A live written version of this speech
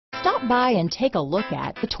Stop by and take a look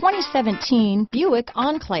at the 2017 Buick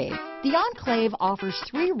Enclave. The Enclave offers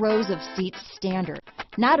 3 rows of seats standard.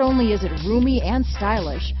 Not only is it roomy and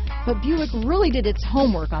stylish, but Buick really did its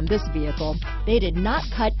homework on this vehicle. They did not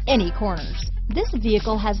cut any corners. This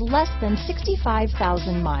vehicle has less than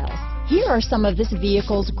 65,000 miles. Here are some of this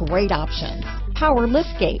vehicle's great options: power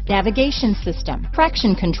liftgate, navigation system,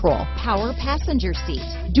 traction control, power passenger seat,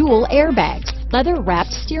 dual airbags,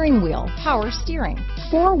 leather-wrapped steering wheel, power steering,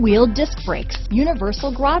 4-wheel disc brakes,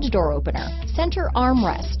 universal garage door opener, center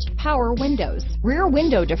armrest, power windows, rear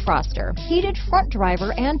window defroster, heated front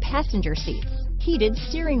driver and passenger seats, heated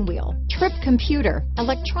steering wheel, trip computer,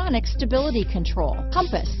 electronic stability control,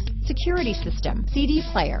 compass, security system, CD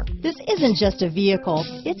player. This isn't just a vehicle,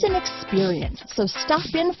 it's an experience. So stop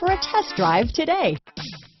in for a test drive today.